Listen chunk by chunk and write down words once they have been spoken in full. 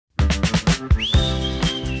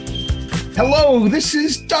Hello, this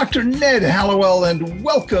is Dr. Ned Hallowell, and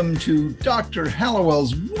welcome to Dr.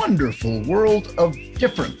 Hallowell's Wonderful World of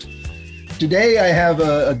Different. Today I have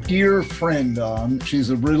a dear friend on.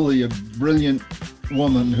 She's really a brilliant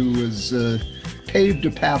woman who has paved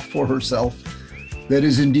a path for herself that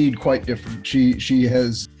is indeed quite different. She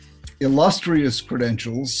has illustrious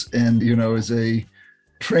credentials and, is a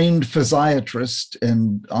trained physiatrist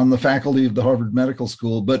and on the faculty of the Harvard Medical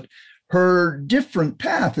School, but her different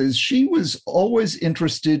path is she was always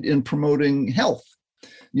interested in promoting health.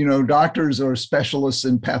 Doctors are specialists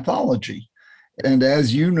in pathology. And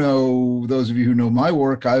as you know, those of you who know my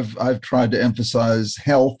work, I've tried to emphasize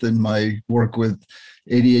health in my work with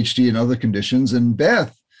ADHD and other conditions. And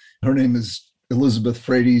Beth, her name is Elizabeth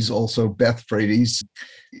Frates, also Beth Frates.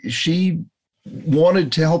 She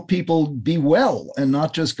wanted to help people be well and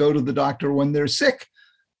not just go to the doctor when they're sick,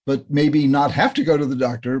 but maybe not have to go to the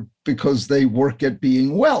doctor because they work at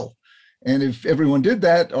being well. And if everyone did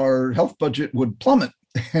that, our health budget would plummet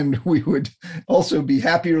and we would also be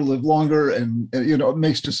happier, live longer. And, it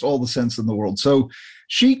makes just all the sense in the world. So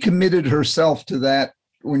she committed herself to that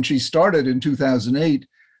when she started in 2008,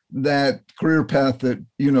 that career path that,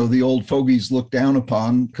 the old fogies look down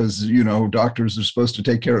upon because, doctors are supposed to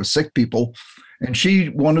take care of sick people. And she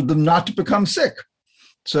wanted them not to become sick.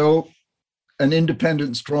 So an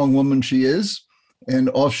independent, strong woman she is,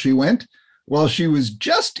 and off she went. Well, she was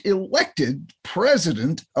just elected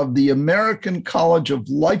president of the American College of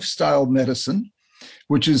Lifestyle Medicine,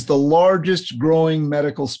 which is the largest growing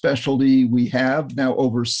medical specialty we have, now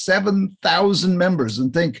over 7,000 members.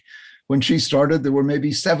 And think, when she started, there were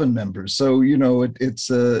maybe 7 members. So, it's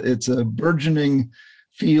a burgeoning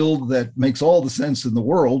field that makes all the sense in the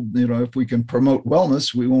world. If we can promote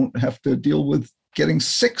wellness, we won't have to deal with getting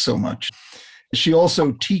sick so much. She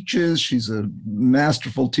also teaches. She's a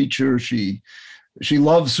masterful teacher. She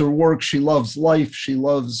loves her work. She loves life. She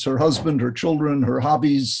loves her husband, her children, her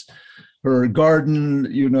hobbies, her garden,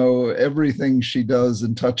 everything she does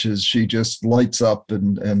and touches, she just lights up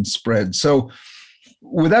and spreads. So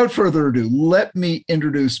without further ado, let me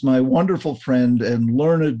introduce my wonderful friend and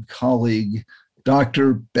learned colleague,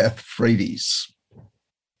 Dr. Beth Frates.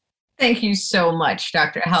 Thank you so much,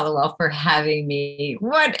 Dr. Hallowell, for having me.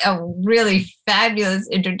 What a really fabulous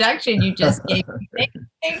introduction you just gave me.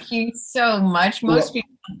 Thank you so much. Most people,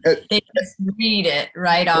 they just read it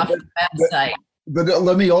right off the website. But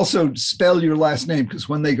let me also spell your last name, because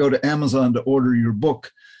when they go to Amazon to order your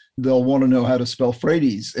book, they'll want to know how to spell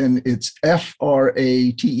Frates. And it's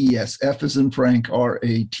F-R-A-T-E-S. F as in Frank,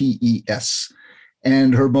 R-A-T-E-S.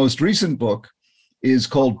 And her most recent book is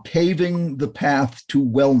called Paving the Path to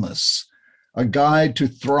Wellness, a guide to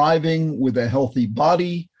thriving with a healthy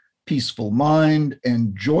body, peaceful mind,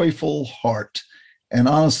 and joyful heart. And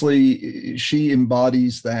honestly, she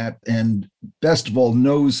embodies that, and best of all,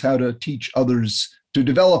 knows how to teach others to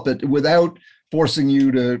develop it without forcing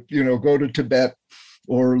you to, go to Tibet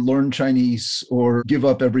or learn Chinese or give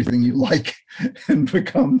up everything you like and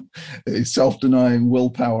become a self-denying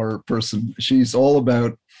willpower person. She's all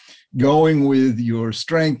about going with your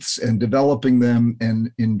strengths and developing them and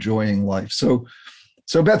enjoying life. So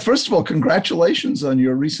Beth, first of all, congratulations on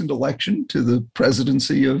your recent election to the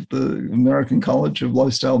presidency of the American College of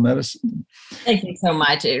Lifestyle Medicine. Thank you so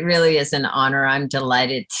much. It really is an honor. I'm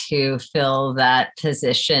delighted to fill that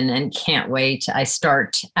position and can't wait. I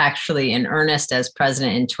start actually in earnest as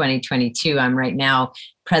president in 2022. I'm right now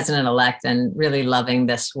president-elect and really loving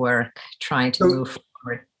this work, trying to move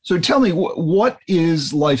forward. So tell me, what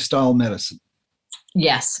is lifestyle medicine?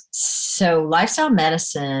 Yes. So lifestyle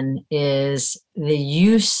medicine is the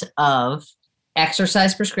use of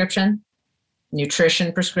exercise prescription,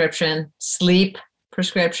 nutrition prescription, sleep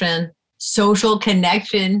prescription, social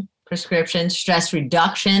connection prescription, stress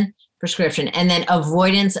reduction prescription, and then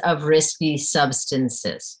avoidance of risky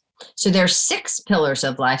substances. So there are 6 pillars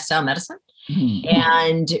of lifestyle medicine,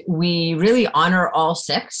 and we really honor all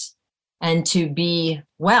 6. And to be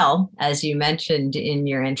well, as you mentioned in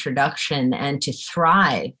your introduction, and to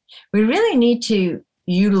thrive, we really need to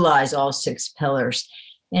utilize all 6 pillars.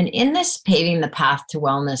 And in this Paving the Path to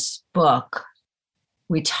Wellness book,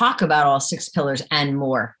 we talk about all 6 pillars and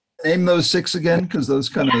more. Name those 6 again, because those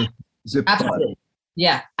kind of zip. Absolutely.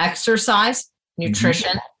 Yeah. Exercise,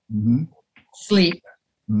 nutrition, sleep,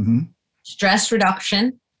 stress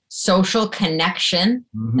reduction, social connection,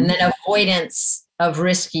 and then avoidance of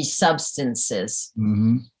risky substances.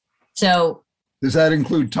 So does that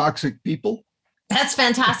include toxic people? That's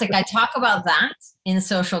fantastic. I talk about that in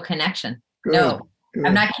social connection. Good, no, good.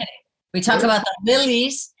 I'm not kidding. We talk about the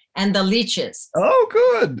lilies and the leeches. Oh,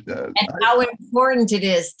 good. And how important it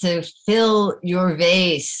is to fill your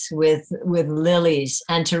vase with lilies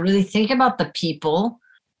and to really think about the people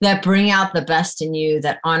that bring out the best in you,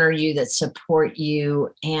 that honor you, that support you.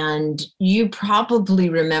 And you probably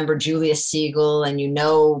remember Julius Siegel, and you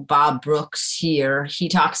know Bob Brooks here. He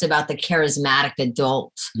talks about the charismatic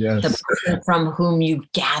adult, yes. the person from whom you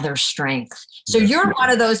gather strength. So you're one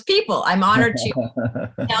of those people. I'm honored to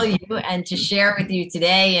tell you and to share with you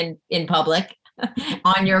today in public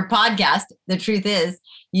on your podcast. The truth is,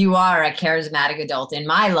 you are a charismatic adult in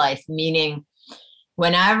my life, meaning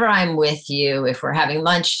whenever I'm with you, if we're having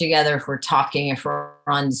lunch together, if we're talking, if we're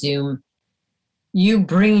on Zoom, you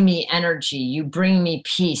bring me energy, you bring me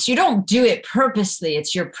peace. You don't do it purposely.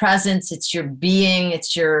 It's your presence, it's your being,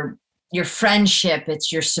 it's your friendship,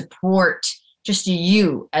 it's your support. Just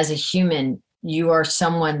you as a human, you are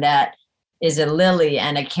someone that is a lily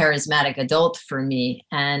and a charismatic adult for me.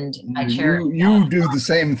 And I cherish you do the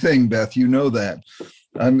same thing, Beth. You know that.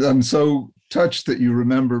 I'm so touched that you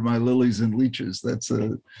remember my lilies and leeches. That's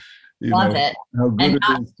love it. How good it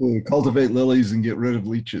is to cultivate lilies and get rid of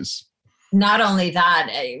leeches. Not only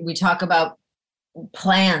that, we talk about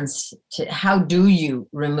plans to how do you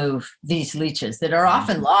remove these leeches that are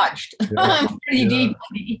often lodged pretty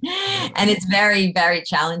deeply, and it's very, very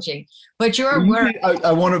challenging. But your work,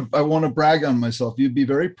 I want to brag on myself. You'd be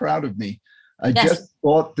very proud of me. I just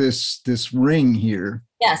bought this ring here.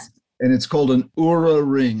 Yes. And it's called an Oura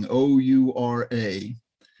ring, Oura.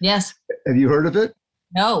 Yes. Have you heard of it?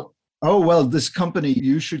 No. Oh, well, this company,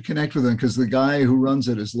 you should connect with them because the guy who runs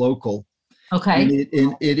it is local. Okay.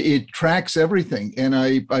 And it tracks everything. And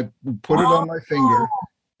I put it on my finger.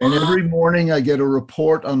 And every morning I get a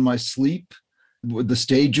report on my sleep, the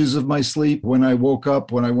stages of my sleep, when I woke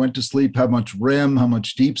up, when I went to sleep, how much REM, how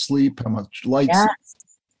much deep sleep, how much light sleep.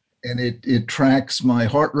 And it tracks my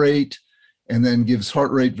heart rate, and then gives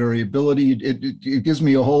heart rate variability. It gives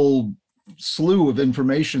me a whole slew of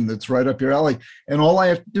information that's right up your alley. And all I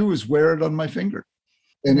have to do is wear it on my finger.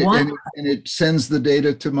 And it sends the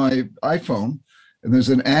data to my iPhone. And there's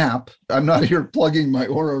an app. I'm not here plugging my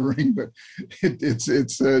Oura ring, but it's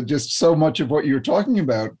just so much of what you're talking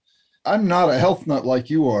about. I'm not a health nut like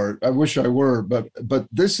you are. I wish I were, but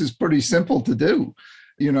this is pretty simple to do,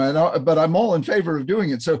 but I'm all in favor of doing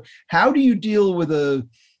it. So how do you deal with a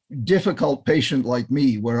difficult patient like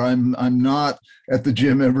me, where I'm not at the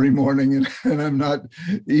gym every morning and I'm not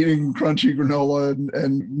eating crunchy granola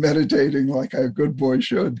and meditating like a good boy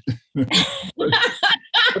should?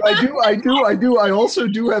 But I do. I also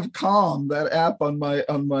do have Calm, that app on my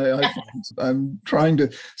iPhone. I'm trying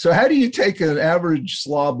to. So how do you take an average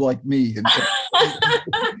slob like me and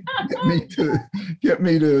get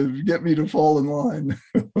me to fall in line?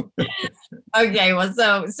 Okay, well,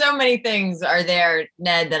 so many things are there,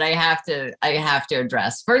 Ned, that I have to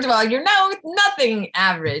address. First of all, you're nothing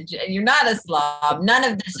average, and you're not a slob. None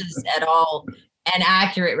of this is at all an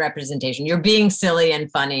accurate representation. You're being silly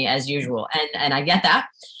and funny as usual, and I get that.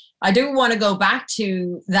 I do want to go back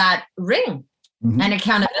to that ring and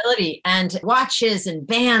accountability and watches and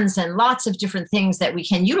bands and lots of different things that we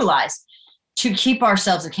can utilize to keep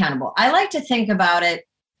ourselves accountable. I like to think about it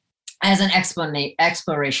as an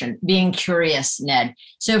exploration, being curious, Ned.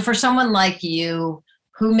 So for someone like you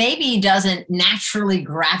who maybe doesn't naturally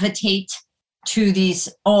gravitate to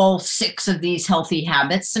all 6 of these healthy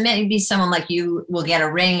habits, so maybe someone like you will get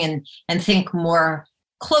a ring and think more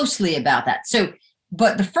closely about that. So,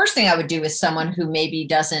 but the first thing I would do is someone who maybe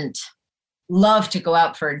doesn't love to go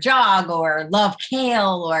out for a jog or love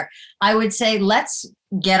kale, or I would say, let's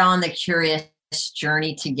get on the curious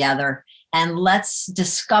journey together. And let's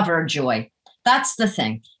discover joy. That's the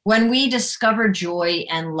thing. When we discover joy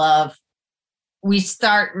and love, we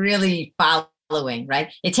start really following,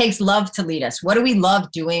 right? It takes love to lead us. What do we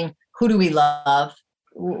love doing? Who do we love?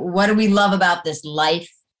 What do we love about this life?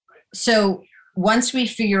 So once we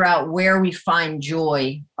figure out where we find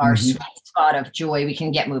joy, our sweet spot of joy, we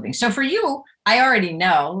can get moving. So for you, I already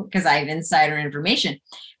know because I have insider information,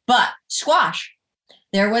 but squash.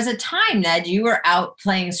 There was a time, Ned, you were out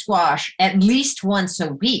playing squash at least once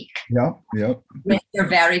a week. Yep. With your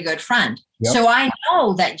very good friend. Yep. So I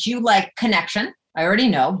know that you like connection. I already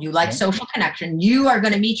know you like social connection. You are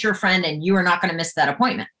going to meet your friend and you are not going to miss that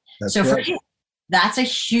appointment. For you, that's a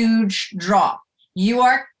huge draw. You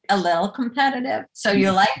are a little competitive. So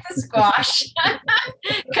you like the squash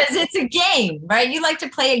because it's a game, right? You like to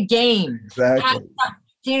play a game. Exactly.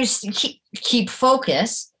 You keep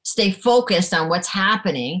focus. Stay focused on what's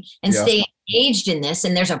happening and stay engaged in this.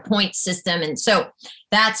 And there's a point system. And so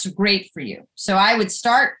that's great for you. So I would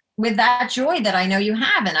start with that joy that I know you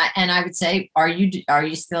have. And I would say, are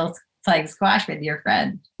you still playing squash with your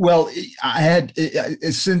friend? Well,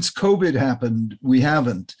 since COVID happened, we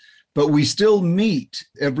haven't, but we still meet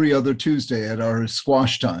every other Tuesday at our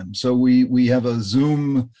squash time. So we have a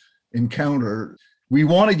Zoom encounter. We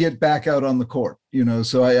want to get back out on the court,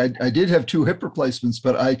 so I did have 2 hip replacements,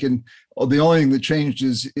 but the only thing that changed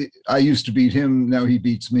is I used to beat him. Now he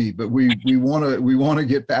beats me, but we want to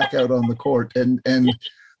get back out on the court. And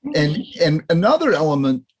another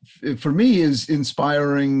element for me is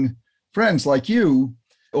inspiring friends like you,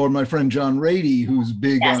 or my friend John Rady, who's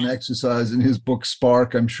big on exercise, in his book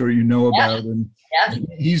Spark, I'm sure you know about. And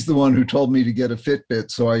he's the one who told me to get a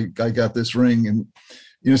Fitbit. So I got this ring. And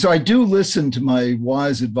so I do listen to my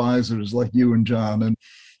wise advisors like you and John. And,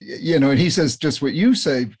 and he says just what you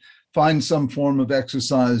say, find some form of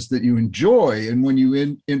exercise that you enjoy. And when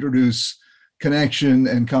you introduce connection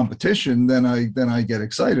and competition, then I get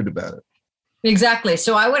excited about it. Exactly.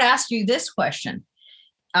 So I would ask you this question.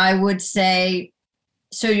 I would say,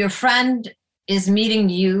 so your friend is meeting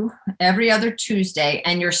you every other Tuesday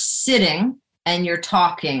and you're sitting and you're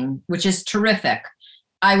talking, which is terrific.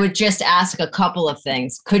 I would just ask a couple of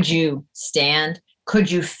things. Could you stand?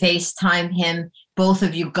 Could you FaceTime him? Both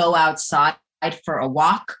of you go outside for a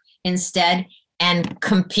walk instead and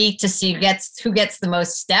compete to see who gets the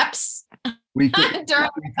most steps during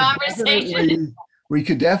the conversation. We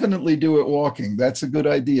could definitely do it walking. That's a good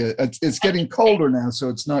idea. It's getting colder now, so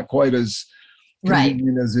it's not quite as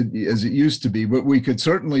convenient as it used to be, but we could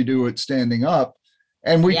certainly do it standing up.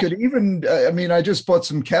 And we could even, I just bought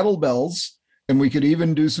some kettlebells, and we could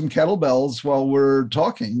even do some kettlebells while we're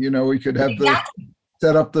talking. We could have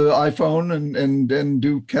set up the iPhone and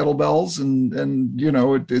do kettlebells, and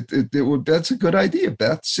that's a good idea,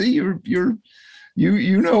 Beth. See, you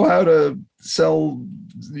know how to sell.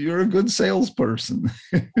 You're a good salesperson.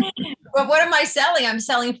 But what am I selling? I'm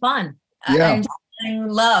selling fun. Yeah. I'm selling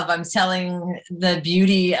love. I'm selling the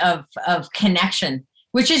beauty of connection,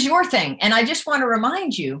 which is your thing. And I just want to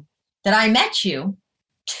remind you that I met you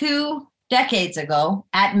 2 decades ago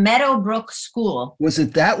at Meadowbrook School. Was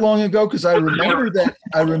it that long ago? Because I remember that.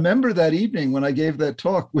 I remember that evening when I gave that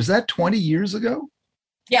talk. Was that 20 years ago?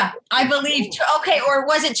 Yeah, I believe. Okay, or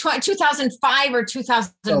was it 2005 or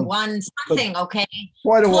 2001? Something. Okay.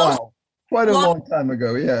 Quite a while. Quite a long time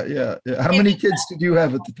ago. Yeah. How many kids did you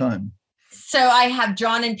have at the time? So I have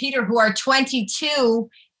John and Peter, who are 22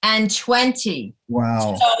 and 20.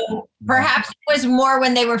 Wow. So perhaps it was more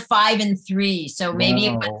when they were 5 and 3. So maybe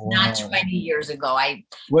it was not 20 years ago. I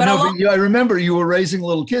remember you were raising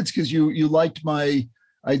little kids because you liked my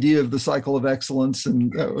idea of the cycle of excellence.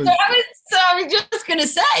 And that was... So I was just going to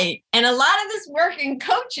say, and a lot of this work in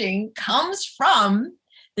coaching comes from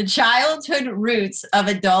the childhood roots of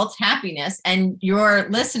adult happiness. And your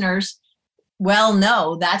listeners well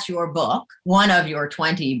know that's your book, one of your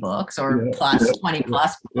 20 books or 20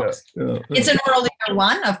 plus books. It's an earlier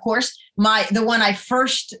one, of course. The one I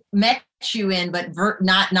first met you in, but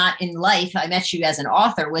not in life, I met you as an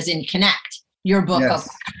author, was in Connect, your book of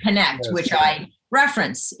Connect, which I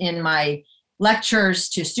reference in my lectures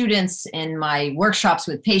to students, in my workshops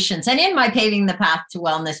with patients, and in my Paving the Path to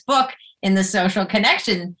Wellness book. In the social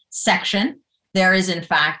connection section, there is in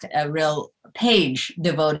fact a real page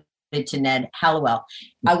devoted to Ned Hallowell.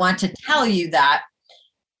 I want to tell you that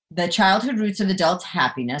the childhood roots of adult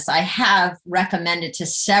happiness, I have recommended to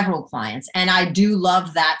several clients, and I do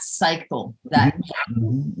love that cycle that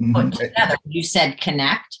you put together. You said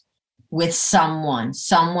connect with someone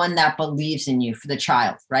that believes in you for the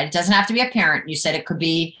child, right? It doesn't have to be a parent. You said it could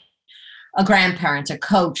be a grandparent, a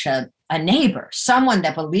coach, a neighbor, someone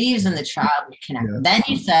that believes in the child. You connect. Yeah. Then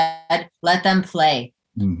you said, let them play.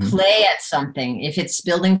 Play at something. If it's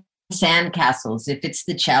building sandcastles, if it's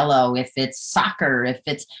the cello, if it's soccer, if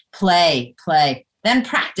it's play. Then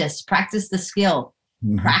practice the skill.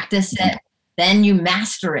 Practice it. Then you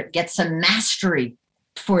master it. Get some mastery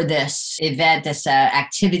for this event, this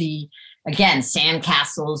activity. Again,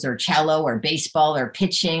 sandcastles or cello or baseball or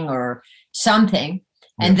pitching or something.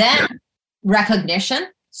 And then recognition.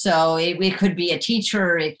 So it could be a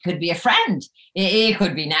teacher, it could be a friend, it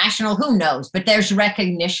could be national, who knows? But there's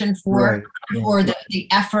recognition for the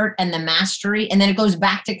effort and the mastery. And then it goes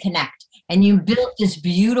back to connect. And you build this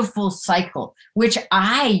beautiful cycle, which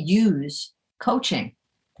I use coaching.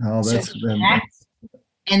 Oh, that's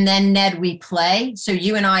and then Ned, we play. So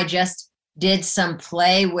you and I just did some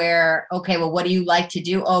play where, okay, well, what do you like to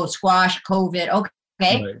do? Oh, squash, COVID.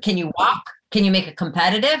 Okay. Right. Can you walk? Can you make it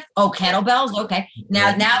competitive? Oh, kettlebells. Okay.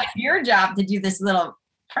 Now it's your job to do this little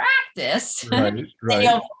practice, Right, then right.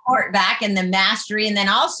 you'll report back in the mastery. And then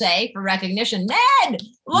I'll say for recognition, Ned,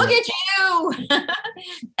 look at you.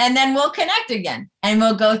 And then we'll connect again and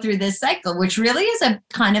we'll go through this cycle, which really is a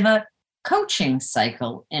kind of a coaching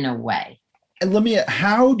cycle in a way. And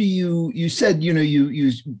how do you said,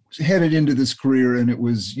 you headed into this career and it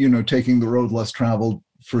was, taking the road less traveled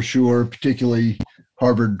for sure, particularly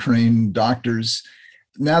Harvard trained doctors.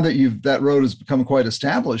 Now that that road has become quite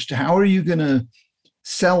established, how are you going to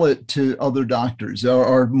sell it to other doctors?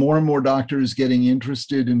 Are more and more doctors getting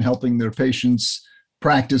interested in helping their patients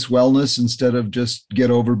practice wellness instead of just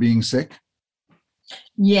get over being sick?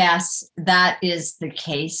 Yes, that is the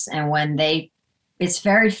case. And when it's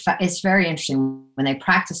very interesting when they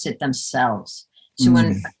practice it themselves. So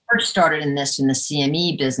when I first started in the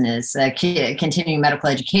CME business, continuing medical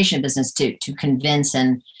education business, to convince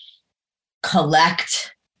and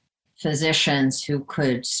collect physicians who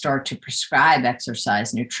could start to prescribe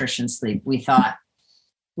exercise, nutrition, sleep, we thought,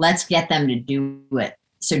 let's get them to do it.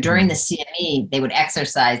 So during the CME, they would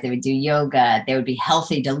exercise, they would do yoga, there would be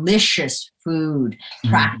healthy, delicious food,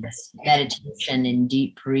 practice meditation and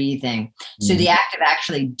deep breathing. So the act of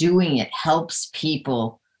actually doing it helps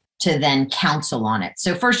people to then counsel on it.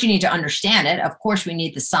 So first you need to understand it. Of course, we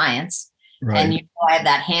need the science. Right. And I have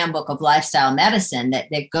that handbook of lifestyle medicine that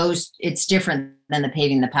goes, it's different than the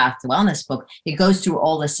Paving the Path to Wellness book. It goes through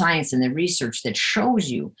all the science and the research that shows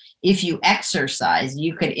you if you exercise,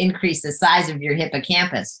 you could increase the size of your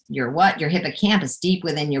hippocampus. Your hippocampus, deep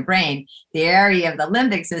within your brain, the area of the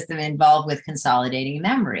limbic system involved with consolidating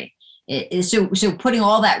memory. So putting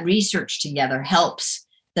all that research together helps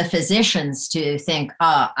the physicians to think,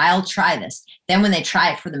 I'll try this. Then when they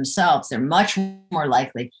try it for themselves, they're much more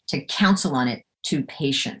likely to counsel on it to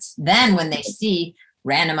patients. Then when they see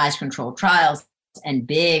randomized controlled trials and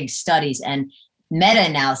big studies and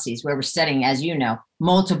meta-analyses where we're studying, as you know,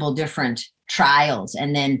 multiple different trials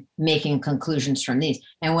and then making conclusions from these.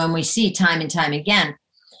 And when we see time and time again,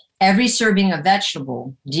 every serving of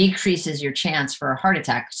vegetable decreases your chance for a heart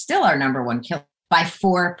attack, still our number one killer, by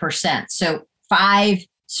 4%. So 5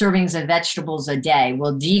 servings of vegetables a day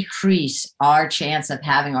will decrease our chance of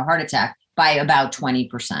having a heart attack by about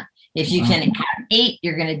 20%. If you can have 8,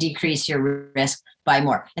 you're going to decrease your risk by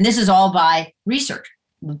more. And this is all by research,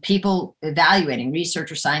 people evaluating,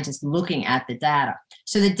 researcher scientists looking at the data.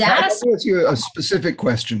 So the data. Let me ask you a specific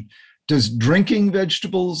question. Does drinking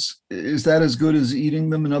vegetables, is that as good as eating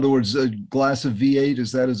them? In other words, a glass of V8,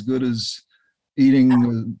 is that as good as eating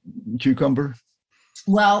a cucumber?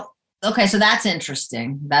 Well, okay, so that's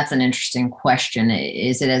interesting. That's an interesting question.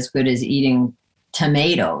 Is it as good as eating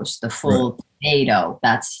tomatoes, the full tomato?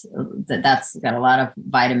 That's got a lot of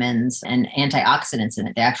vitamins and antioxidants in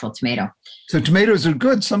it, the actual tomato. So tomatoes are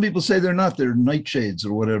good. Some people say they're not. They're nightshades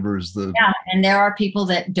or whatever is the... Yeah, and there are people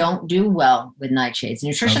that don't do well with nightshades.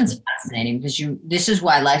 Nutrition's fascinating because this is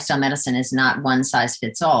why lifestyle medicine is not one size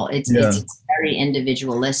fits all. It's very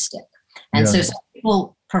individualistic. And so some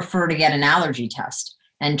people prefer to get an allergy test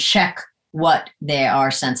and check what they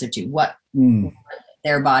are sensitive to, what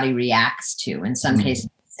their body reacts to. In some cases,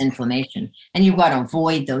 it's inflammation. And you've got to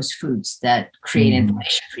avoid those foods that create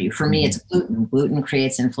inflammation for you. For me, it's gluten. Gluten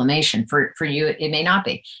creates inflammation. For you, it may not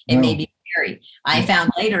be. It may be dairy. I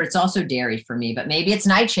found later it's also dairy for me, but maybe it's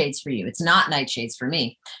nightshades for you. It's not nightshades for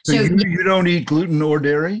me. So you don't eat gluten or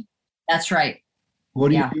dairy? That's right. What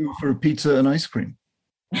do you do for pizza and ice cream?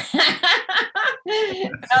 No,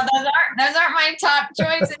 those aren't my top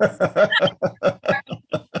choices to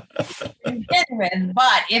begin with.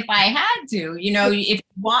 But if I had to,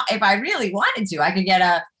 if I really wanted to, I could get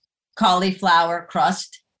a cauliflower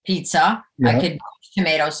crust pizza. I could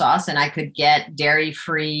tomato sauce, and I could get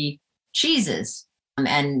dairy-free cheeses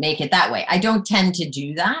and make it that way. I don't tend to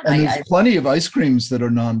do that. And there's plenty of ice creams that are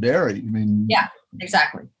non-dairy. I mean, yeah,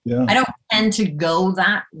 exactly. Yeah. I don't tend to go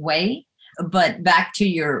that way. But back to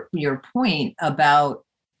your point about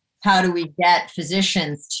how do we get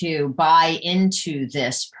physicians to buy into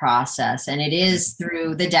this process? And it is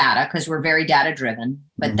through the data, because we're very data driven,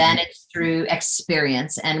 but then it's through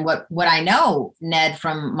experience. And what I know, Ned,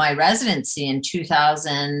 from my residency in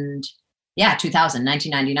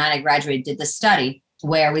 1999, I graduated, did the study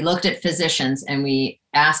where we looked at physicians and we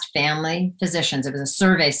asked family physicians. It was a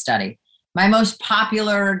survey study. My most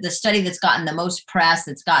popular, the study that's gotten the most press,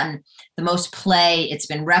 that's gotten the most play, it's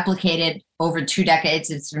been replicated over 2 decades.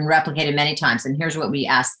 It's been replicated many times. And here's what we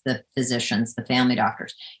asked the physicians, the family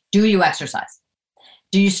doctors. Do you exercise?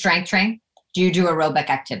 Do you strength train? Do you do aerobic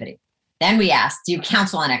activity? Then we asked, do you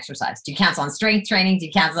counsel on exercise? Do you counsel on strength training? Do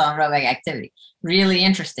you counsel on aerobic activity? Really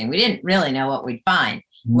interesting. We didn't really know what we'd find.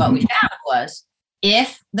 What we found was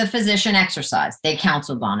If the physician exercised, they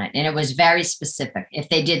counseled on it, and it was very specific. If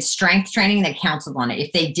they did strength training, they counseled on it.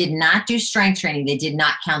 If they did not do strength training, they did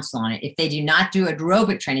not counsel on it. If they do not do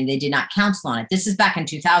aerobic training, they did not counsel on it. This is back in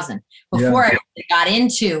 2000, before I got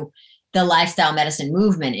into the lifestyle medicine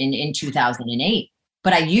movement in 2008.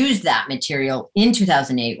 But I used that material in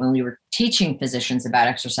 2008 when we were teaching physicians about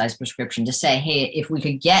exercise prescription to say, hey, if we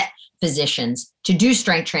could get physicians to do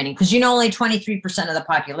strength training, because only 23% of the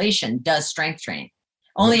population does strength training.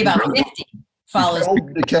 Only about 50 follows.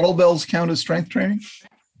 The kettlebells count as strength training?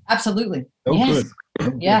 Absolutely. Oh, yes.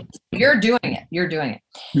 Good. Yeah, you're doing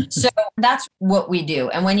it. So that's what we do.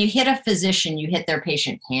 And when you hit a physician, you hit their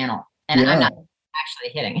patient panel. And I'm not actually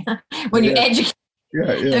hitting. When you educate,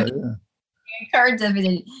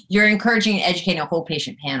 you're encouraging and educating a whole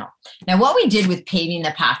patient panel. Now, what we did with Paving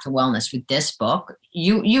the Path to Wellness with this book,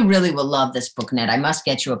 you really will love this book, Ned. I must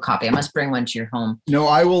get you a copy. I must bring one to your home. No,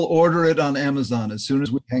 I will order it on Amazon as soon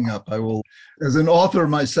as we hang up. I will, as an author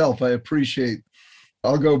myself,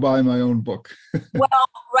 I'll go buy my own book. Well,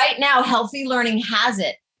 right now, Healthy Learning has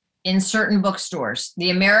it in certain bookstores.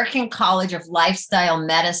 The American College of Lifestyle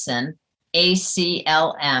Medicine,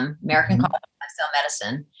 ACLM, American College of Lifestyle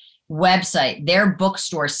Medicine website, their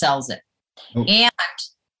bookstore sells it. And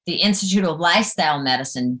the Institute of Lifestyle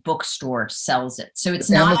Medicine bookstore sells it. So it's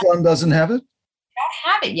not. Amazon doesn't have it?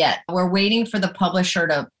 Don't have it yet. We're waiting for the publisher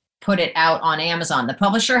to put it out on Amazon. The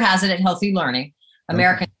publisher has it at Healthy Learning.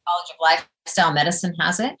 American College of Lifestyle Medicine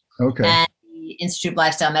has it. Okay. And the Institute of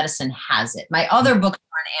Lifestyle Medicine has it. My other books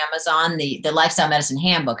are on Amazon, the Lifestyle Medicine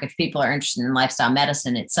Handbook, if people are interested in lifestyle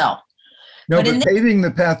medicine itself. No, but Paving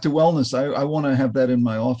the Path to Wellness, I want to have that in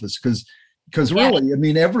my office because really, I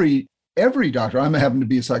mean, every doctor, I happen to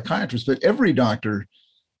be a psychiatrist, but every doctor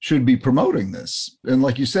should be promoting this. And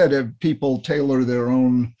like you said, if people tailor their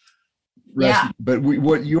own recipe, but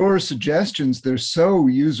what your suggestions, they're so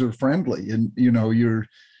user-friendly, and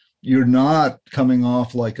you're not coming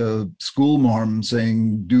off like a school marm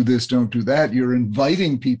saying, do this, don't do that. You're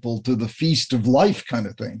inviting people to the feast of life kind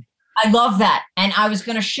of thing. I love that. And I was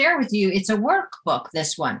going to share with you, it's a workbook,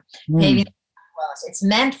 this one. Maybe it's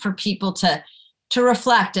meant for people to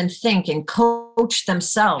reflect and think and coach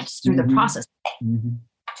themselves through the process.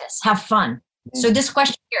 Just have fun. So this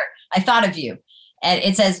question here, I thought of you. And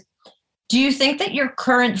it says, do you think that your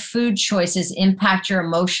current food choices impact your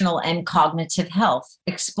emotional and cognitive health?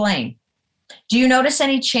 Explain. Do you notice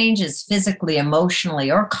any changes physically, emotionally,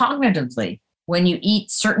 or cognitively when you eat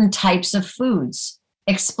certain types of foods?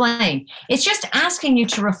 Explain. It's just asking you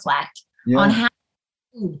to reflect on how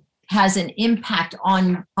food has an impact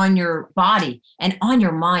on your body and on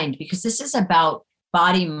your mind, because this is about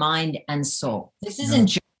body, mind, and soul. This isn't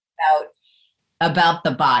just about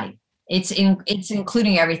the body. It's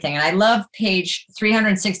including everything. And I love page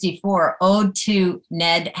 364, Ode to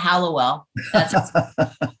Ned Hallowell. That's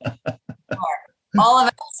all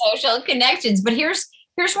about social connections. But here's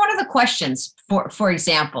one of the questions, for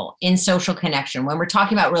example, in social connection, when we're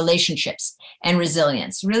talking about relationships and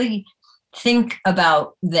resilience, really think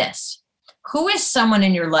about this. Who is someone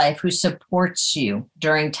in your life who supports you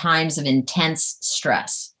during times of intense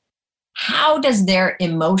stress? How does their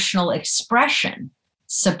emotional expression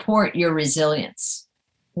support your resilience?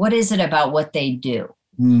 What is it about what they do?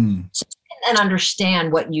 So, and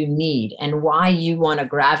understand what you need and why you want to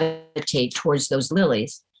gravitate towards those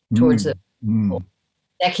lilies, towards the people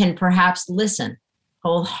that can perhaps listen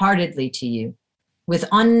wholeheartedly to you with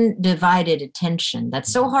undivided attention.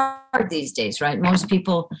 That's so hard these days, right? Most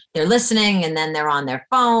people, they're listening and then they're on their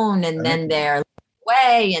phone and then they're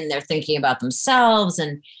away and they're thinking about themselves.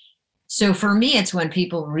 And so for me, it's when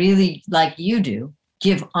people really, like you do,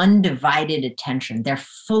 give undivided attention. They're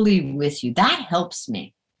fully with you. That helps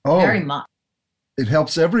me very much. It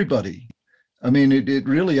helps everybody. I mean, it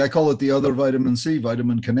really, I call it the other vitamin C,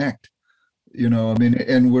 Vitamin Connect.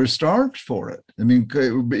 And we're starved for it. I mean,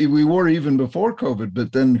 we were even before COVID,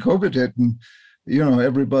 but then COVID hit and,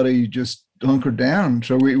 everybody just hunkered down.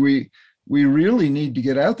 So we really need to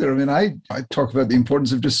get out there. I mean, I talk about the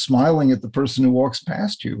importance of just smiling at the person who walks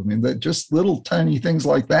past you. I mean, that just little tiny things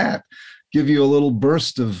like that give you a little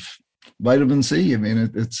burst of vitamin C. I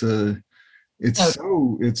mean, it's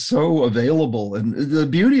so available. And the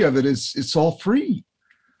beauty of it is it's all free.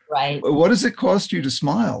 Right. What does it cost you to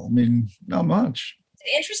smile? I mean, not much.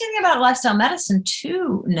 The interesting thing about lifestyle medicine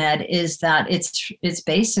too, Ned, is that it's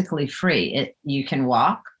basically free. You can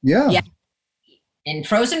walk. Yeah. And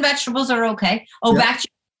frozen vegetables are okay. Back to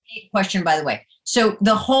your question, by the way. So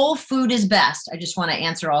the whole food is best. I just want to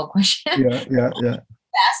answer all questions. Yeah.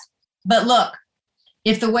 Best. But look,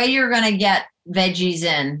 if the way you're going to get veggies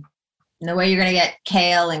in And the way you're going to get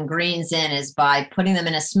kale and greens in is by putting them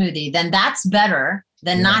in a smoothie. Then that's better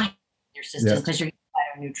than not having your system because you're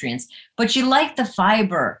getting phytonutrients. But you like the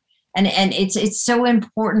fiber. And it's so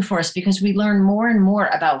important for us because we learn more and more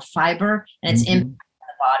about fiber and its impact on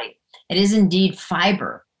the body. It is indeed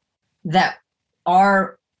fiber that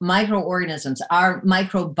our microorganisms, our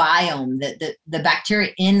microbiome, the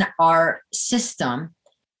bacteria in our system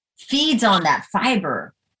feeds on that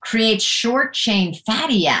fiber, creates short chain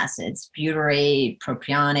fatty acids, butyrate,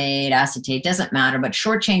 propionate, acetate, doesn't matter, but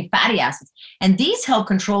short chain fatty acids. And these help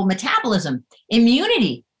control metabolism,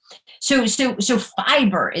 immunity. So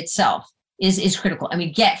fiber itself is critical. And we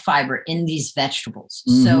get fiber in these vegetables.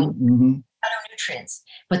 So nutrients,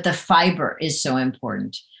 but the fiber is so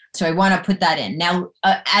important. So I want to put that in. Now,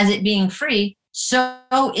 as it being free, so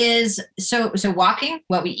walking,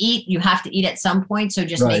 what we eat, you have to eat at some point. So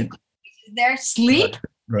just make there. Sleep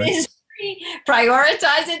is free.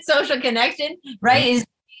 Prioritize it. Social connection, is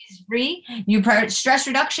free. Stress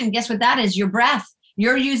reduction. Guess what that is? Your breath.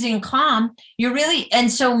 You're using Calm. You're really, and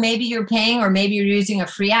so maybe you're paying, or maybe you're using a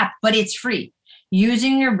free app, but it's free.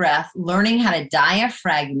 Using your breath, learning how to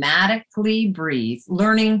diaphragmatically breathe,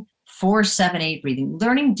 learning 4-7-8 breathing,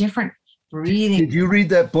 learning different breathing. Did you read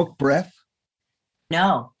that book, Breath?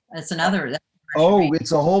 No, that's another.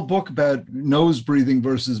 It's a whole book about nose breathing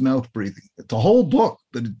versus mouth breathing. It's a whole book,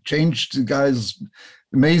 but it changed the guy's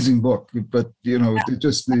amazing book. But,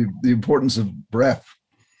 just the importance of breath.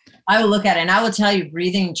 I will look at it, and I will tell you,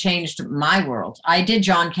 breathing changed my world. I did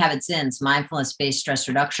John Kabat-Zinn's mindfulness-based stress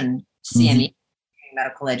reduction, CME,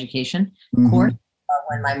 medical education course,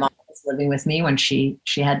 when my mom was living with me when she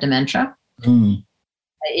had dementia.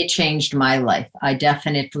 It changed my life. I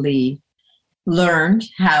definitely learned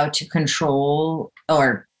how to control,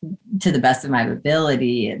 or to the best of my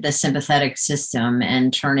ability, the sympathetic system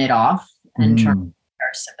and turn it off and turn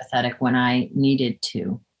parasympathetic when I needed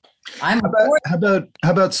to. How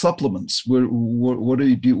about supplements? What do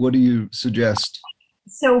you do? What do you suggest?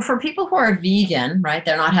 So for people who are vegan, right,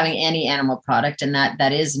 they're not having any animal product, and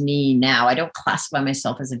that is me now. I don't classify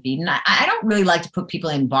myself as a vegan. I don't really like to put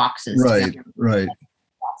people in boxes. Right.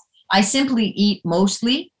 I simply eat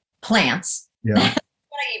mostly plants. Yeah. I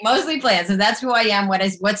eat mostly plants, and that's who I am.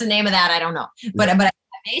 What's the name of that? I don't know. But I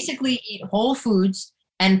basically eat whole foods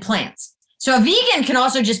and plants. So a vegan can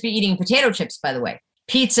also just be eating potato chips, by the way.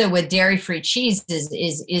 Pizza with dairy-free cheese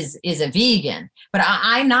is a vegan, but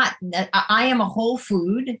I'm not. I am a whole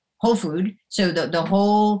food. So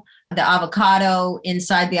the avocado,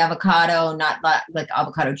 inside the avocado, not like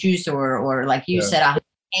avocado juice or like you said, a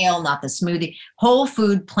kale, not the smoothie. Whole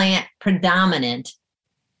food, plant predominant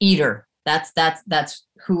eater. That's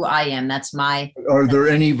who I am. That's my. Are there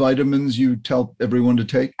any vitamins you tell everyone to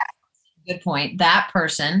take? Good point. That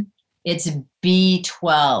person. It's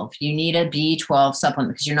B12. You need a B12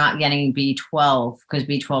 supplement because you're not getting B12 because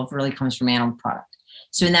B12 really comes from animal product.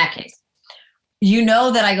 So in that case,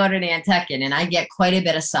 that I go to Nantucket and I get quite a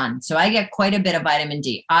bit of sun. So I get quite a bit of vitamin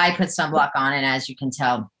D. I put sunblock on, and as you can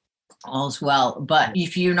tell, all's well. But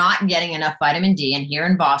if you're not getting enough vitamin D, and here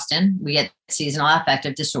in Boston, we get seasonal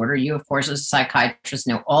affective disorder. You, of course, as a psychiatrist,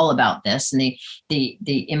 know all about this and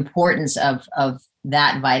the importance of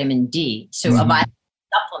that vitamin D. So a vitamin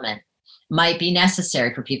supplement might be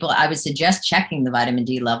necessary for people. I would suggest checking the vitamin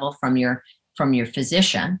D level from your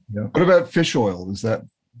physician. Yeah. What about fish oil? Is that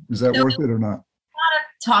worth it or not?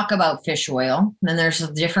 Talk about fish oil. And there's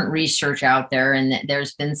different research out there, and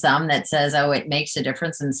there's been some that says, it makes a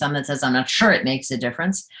difference, and some that says, I'm not sure it makes a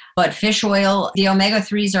difference. But fish oil, the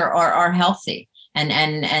omega-3s are healthy. And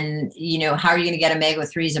how are you going to get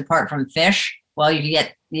omega-3s apart from fish? Well,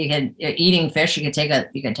 eating fish. You could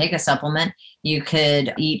take a supplement. You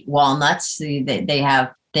could eat walnuts.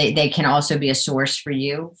 They can also be a source for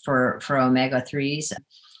you for omega-3s.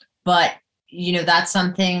 But that's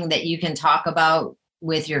something that you can talk about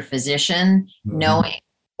with your physician, knowing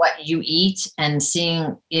what you eat and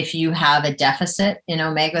seeing if you have a deficit in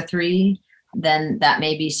omega-3. Then that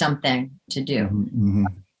may be something to do.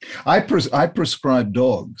 I prescribe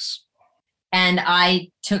dogs. And I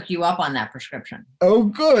took you up on that prescription. Oh,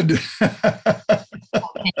 good.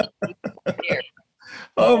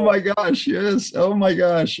 Oh, my gosh. Yes. Oh, my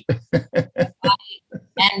gosh.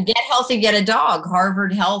 And Get Healthy, Get a Dog.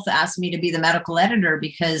 Harvard Health asked me to be the medical editor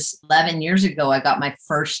because 11 years ago, I got my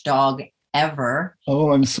first dog ever.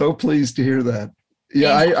 Oh, I'm so pleased to hear that.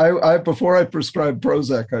 Yeah, I before I prescribed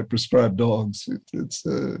Prozac, I prescribed dogs.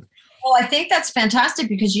 Well, I think that's fantastic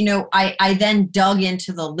because, I then dug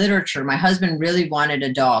into the literature. My husband really wanted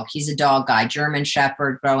a dog. He's a dog guy, German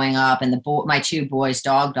Shepherd growing up, and my two boys,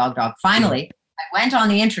 dog. Finally, I went on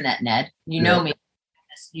the internet, Ned. You know me,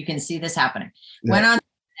 you can see this happening. Yeah. Went on and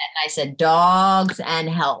I said, dogs and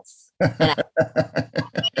health. And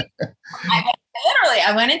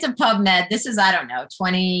I went into PubMed. This is, I don't know,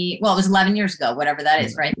 it was 11 years ago, whatever that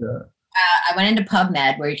is, right? Yeah. I went into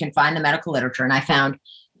PubMed where you can find the medical literature, and I found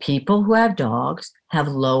people who have dogs have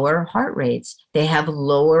lower heart rates. They have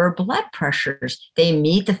lower blood pressures. They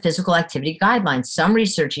meet the physical activity guidelines. Some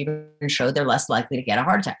research even showed they're less likely to get a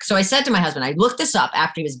heart attack. So I said to my husband, I looked this up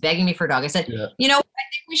after he was begging me for a dog. I said, I think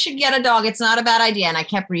we should get a dog. It's not a bad idea. And I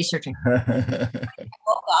kept researching. I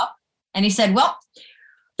woke up and he said, well,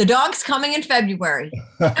 the dog's coming in February.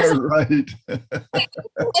 Right. I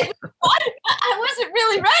wasn't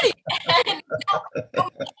really ready.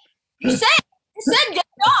 He said get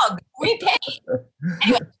a dog. We paid.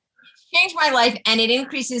 Anyway, changed my life, and it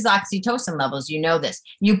increases oxytocin levels. You know this.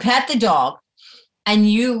 You pet the dog, and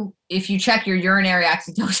if you check your urinary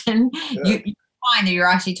oxytocin, you find that your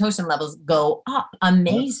oxytocin levels go up.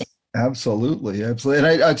 Amazing. Absolutely. And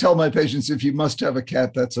I tell my patients, if you must have a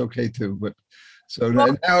cat, that's okay too. But so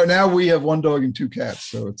now we have one dog and two cats.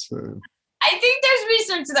 So it's. I think there's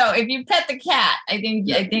research though. If you pet the cat, I think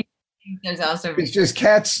there's also. It's just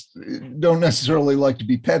cats don't necessarily like to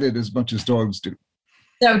be petted as much as dogs do.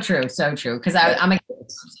 So true. Because I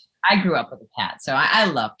grew up with a cat, so I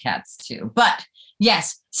love cats too. But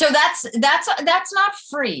yes, so that's not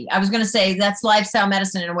free. I was going to say that's lifestyle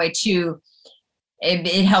medicine in a way too.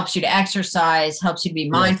 It helps you to exercise, helps you to be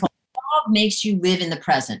mindful. Dog makes you live in the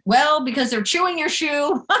present. Well, because they're chewing your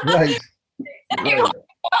shoe. Right. They won't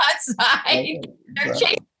go outside. They're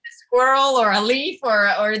chasing a squirrel or a leaf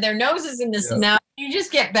or their noses in the snow. You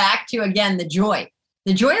just get back to, again, the joy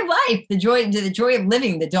of life, the joy of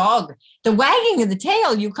living. The dog, the wagging of the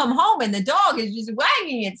tail. You come home and the dog is just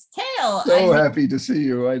wagging its tail. So happy to see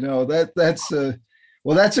you. I know that's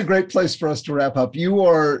well, that's a great place for us to wrap up. You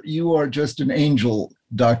are just an angel,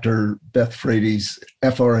 Dr. Beth Frades,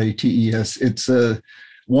 Frates. It's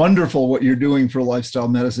wonderful what you're doing for lifestyle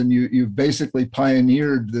medicine. You've basically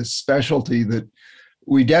pioneered this specialty that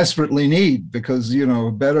we desperately need because,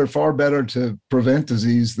 far better to prevent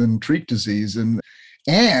disease than treat disease. And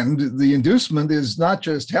the inducement is not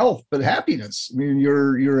just health, but happiness. I mean,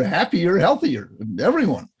 you're happy, you're healthier,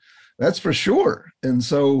 everyone, that's for sure. And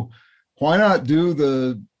so why not do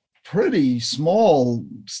the pretty small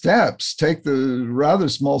steps, take the rather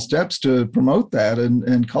small steps to promote that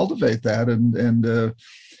and cultivate that.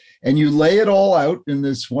 And you lay it all out in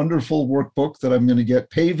this wonderful workbook that I'm going to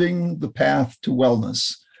get, Paving the Path to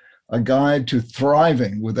Wellness, a guide to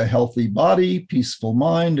thriving with a healthy body, peaceful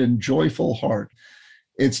mind, and joyful heart.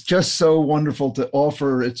 It's just so wonderful to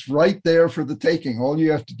offer. It's right there for the taking. All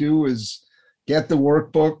you have to do is get the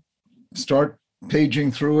workbook, start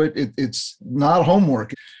paging through it. It's not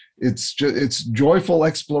homework. It's joyful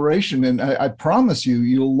exploration. And I promise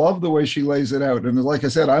you'll love the way she lays it out. And like I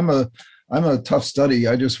said, I'm a tough study.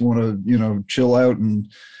 I just want to, chill out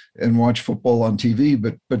and watch football on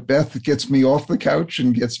TV. But Beth gets me off the couch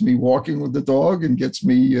and gets me walking with the dog and gets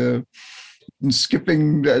me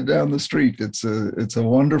skipping down the street. It's a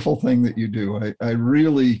wonderful thing that you do. I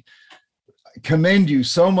really commend you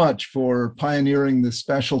so much for pioneering this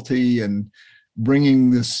specialty and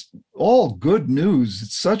bringing this all good news.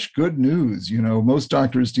 It's such good news. Most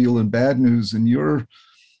doctors deal in bad news, and you're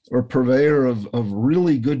a purveyor of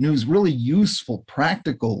really good news, really useful,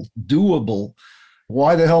 practical, doable.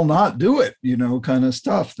 Why the hell not do it? Kind of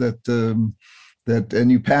stuff that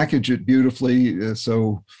and you package it beautifully.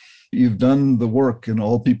 So you've done the work, and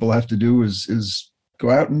all people have to do is go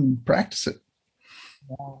out and practice it.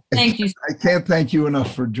 Thank you. I can't thank you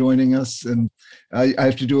enough for joining us. And I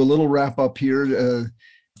have to do a little wrap up here.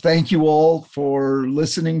 Thank you all for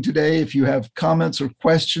listening today. If you have comments or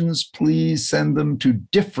questions, please send them to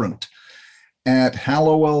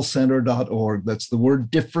different@hallowellcenter.org. That's the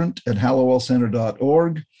word different at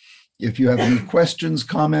hallowellcenter.org. If you have any questions,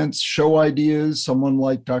 comments, show ideas, someone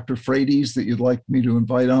like Dr. Frades that you'd like me to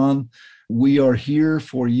invite on, we are here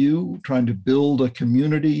for you, trying to build a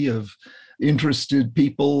community of interested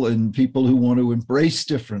people and people who want to embrace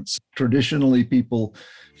difference. Traditionally, people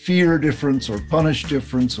fear difference or punish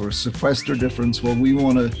difference or sequester difference. Well, we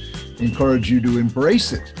want to encourage you to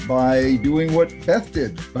embrace it by doing what Beth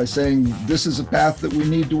did, by saying, this is a path that we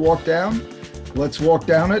need to walk down. Let's walk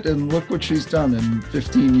down it. And look what she's done in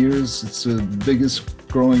 15 years. It's the biggest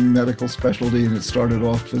growing medical specialty, and it started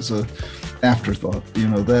off as an afterthought.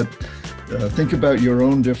 Think about your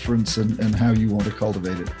own difference and how you want to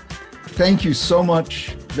cultivate it. Thank you so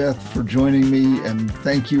much, Beth, for joining me, and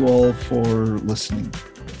thank you all for listening.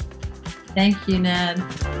 Thank you, Ned.